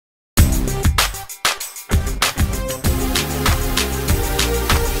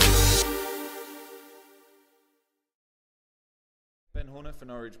for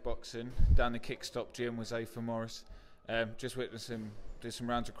Norwich boxing down the Kickstop gym with Zaiphan Morris. Just witnessed him do some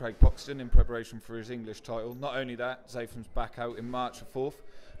rounds with Craig Boxton in preparation for his English title. Not only that, Zaiphan's back out in March the 4th.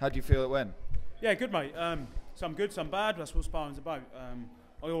 How do you feel it went? Yeah, good, mate. Some good, some bad. That's what sparring's about.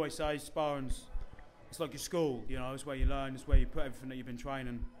 I always say sparring's it's like your school. You know, it's where you learn. It's where you put everything that you've been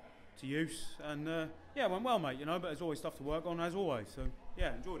training to use. And yeah, it went well, mate. You know, but there's always stuff to work on as always. So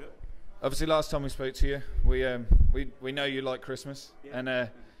yeah, enjoyed it. Obviously, last time we spoke to you, we know you like Christmas. Yeah. And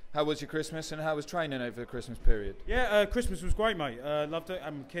how was your Christmas, and how was training over the Christmas period? Yeah, Christmas was great, mate. Loved it.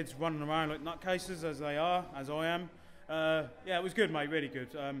 Having kids running around like nutcases as they are, as I am. Yeah, it was good, mate. Really good.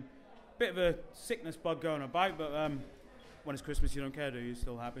 Bit of a sickness bug going about, but when it's Christmas, you don't care, do you? You're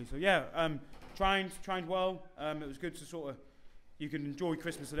still happy. So yeah, trained well. It was good to sort of you can enjoy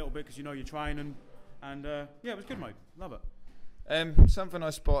Christmas a little bit because you know you're training, and yeah, it was good, mate. Love it. Something I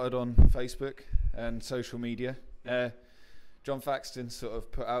spotted on Facebook and social media. John Faxton sort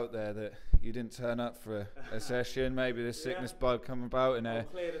of put out there that you didn't turn up for a session. Maybe the sickness bug come about, and I'll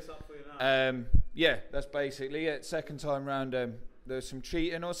clear this up for you now. Yeah, that's basically it. Second time round, there was some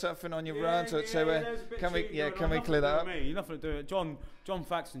cheating or something on your run. So can we clear that up? Nothing to do with it. John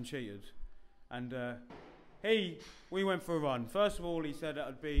Faxton cheated, and we went for a run. First of all, he said it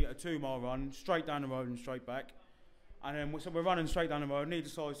would be a 2-mile run, straight down the road and straight back. And then so we're running straight down the road, and he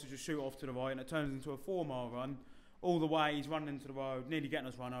decides to just shoot off to the right, and it turns into a 4-mile run. All the way, he's running into the road, nearly getting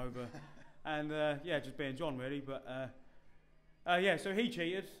us run over. And yeah, just being John, really. But yeah, so he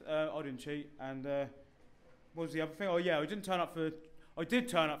cheated. I didn't cheat. And what was the other thing? Oh yeah, I did turn up for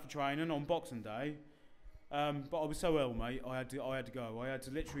training on Boxing Day. But I was so ill, mate. I had to go. I had to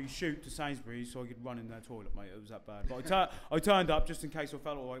literally shoot to Sainsbury's so I could run in their toilet, mate. It was that bad. But I turned up just in case I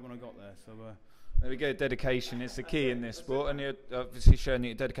felt alright when I got there. So. There we go, dedication is the key in this sport, and you're obviously showing that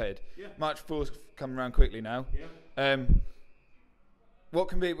you're dedicated. Yeah. March 4th coming around quickly now. Yeah. What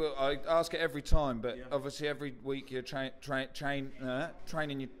can people, I ask it every time, but obviously every week you're changing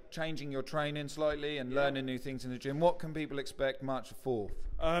your training slightly and learning new things in the gym. What can people expect March 4th?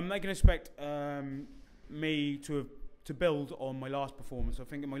 They can expect me to build on my last performance. I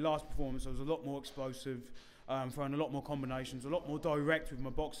think in my last performance I was a lot more explosive, throwing a lot more combinations, a lot more direct with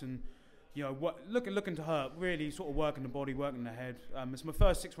my boxing. You know, looking to hurt, really sort of working the body, working the head. It's my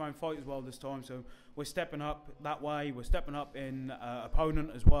first 6-round fight as well this time, so we're stepping up that way. We're stepping up in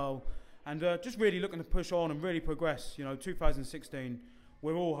opponent as well, and just really looking to push on and really progress. You know, 2016,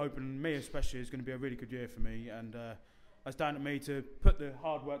 we're all hoping, me especially, is going to be a really good year for me, and it's down to me to put the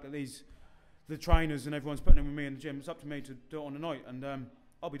hard work that the trainers and everyone's putting in with me in the gym. It's up to me to do it on the night, and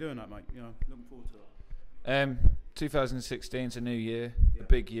I'll be doing that, mate. You know, looking forward to it. 2016 is a new year, a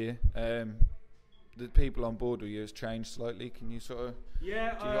big year. The people on board with you has changed slightly. Can you sort of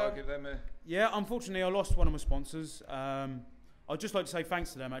give them a... Yeah, unfortunately I lost one of my sponsors. I'd just like to say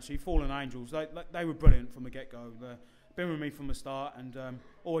thanks to them actually, Fallen Angels. They were brilliant from the get-go. They've been with me from the start and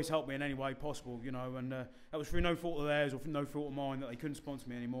always helped me in any way possible, you know, and that was through no fault of theirs or through no fault of mine that they couldn't sponsor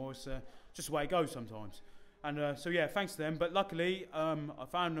me anymore. It's just the way it goes sometimes. And so yeah, thanks to them. But luckily I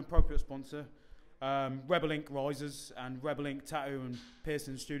found an appropriate sponsor. Rebel Ink Risers and Rebel Ink Tattoo and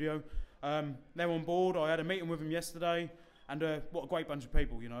Piercing Studio. They're on board. I had a meeting with them yesterday, and what a great bunch of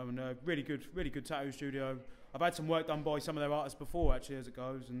people, you know, and really good tattoo studio. I've had some work done by some of their artists before, actually, as it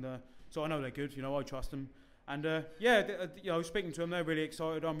goes, and so I know they're good. You know, I trust them, and yeah, you know, speaking to them, they're really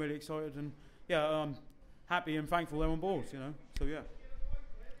excited. I'm really excited, and yeah, I'm happy and thankful they're on board. You know, so yeah.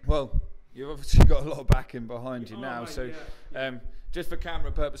 Well, you've obviously got a lot of backing behind you now, mate, so just for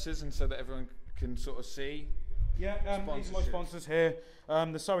camera purposes and so that everyone can sort of see. Yeah, these are my sponsors here.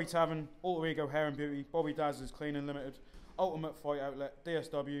 The Surrey Tavern, Alter Ego Hair and Beauty, Bobby Dazzler's Cleaning Limited, Ultimate Fight Outlet,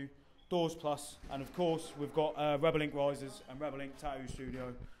 DSW, Doors Plus, and of course we've got Rebel Ink Risers and Rebel Ink Tattoo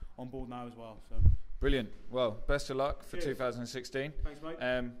Studio on board now as well. So brilliant. Well, best of luck for 2016. Thanks,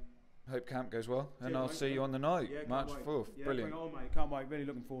 mate. Hope camp goes well, and I'll see you on the night, March 4th. Yeah, brilliant. Bring it on, mate. Can't wait. Really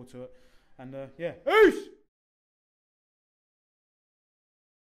looking forward to it. And yeah, peace!